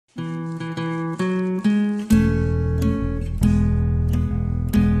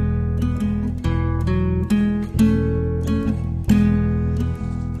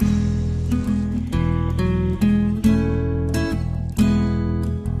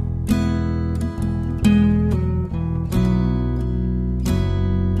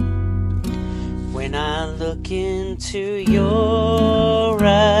into your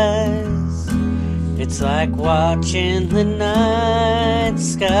eyes. It's like watching the night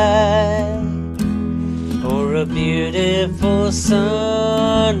sky or a beautiful sunrise,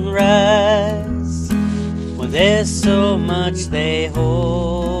 when there's so much they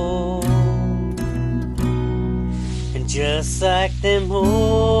hold. And just like them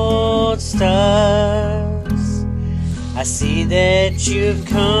old stars, I see that you've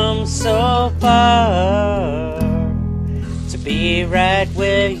come so far to be right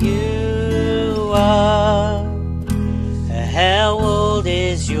where you are. How old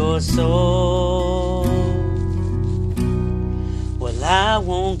is your soul? Well, I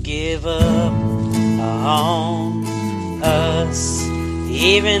won't give up on us,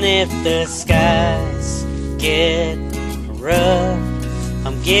 even if the skies get rough.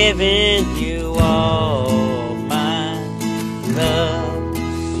 I'm giving you all my love.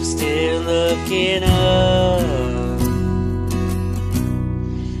 I'm still looking up.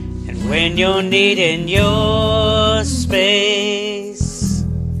 And when you're needing your space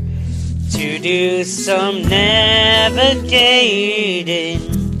to do some navigating,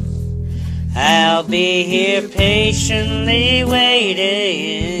 I'll be here patiently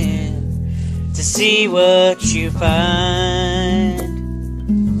waiting to see what you find.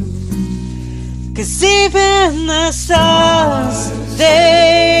 'Cause even the stars,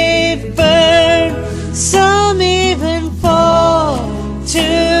 they burn, some even fall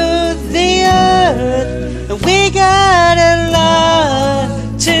to the earth. And we got a lot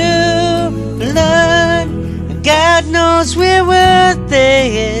to learn, and God knows we're worth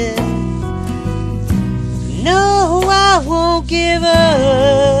it. No, I won't give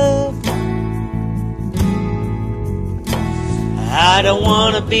up. I don't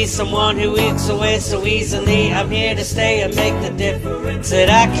want to be someone who walks away so easily. I'm here to stay and make the difference that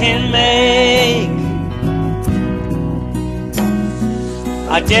I can make.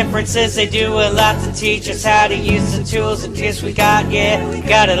 Our differences, they do a lot to teach us how to use the tools and gifts we got. Yeah, we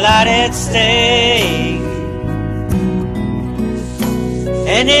got a lot at stake.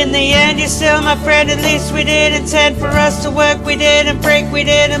 And in the end, you're still my friend. At least we didn't intend for us to work. We didn't break, we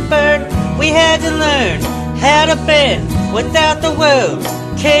didn't burn. We had to learn how to bend without the world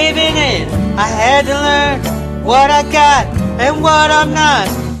caving in. I had to learn what I got and what I'm not,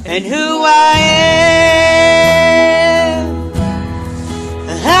 and who I am.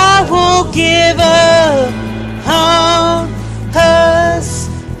 I won't give up on us,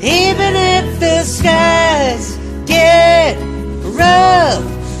 even if the skies get rough.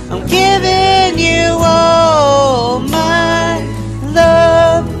 I'm giving you all my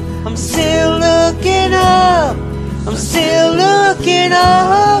love. I'm still looking up. I'm still looking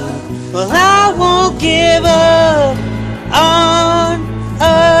up. Well, I won't give up on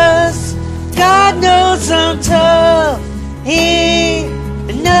us. God knows I'm tough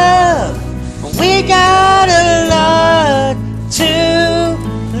enough. We got a lot to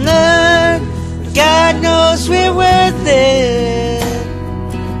learn. God knows we're worth it.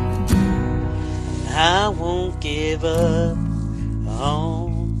 I won't give up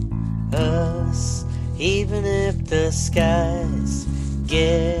on us, even if the skies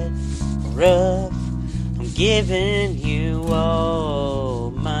get rough. I'm giving you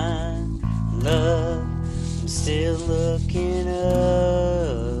all my love. I'm still looking up.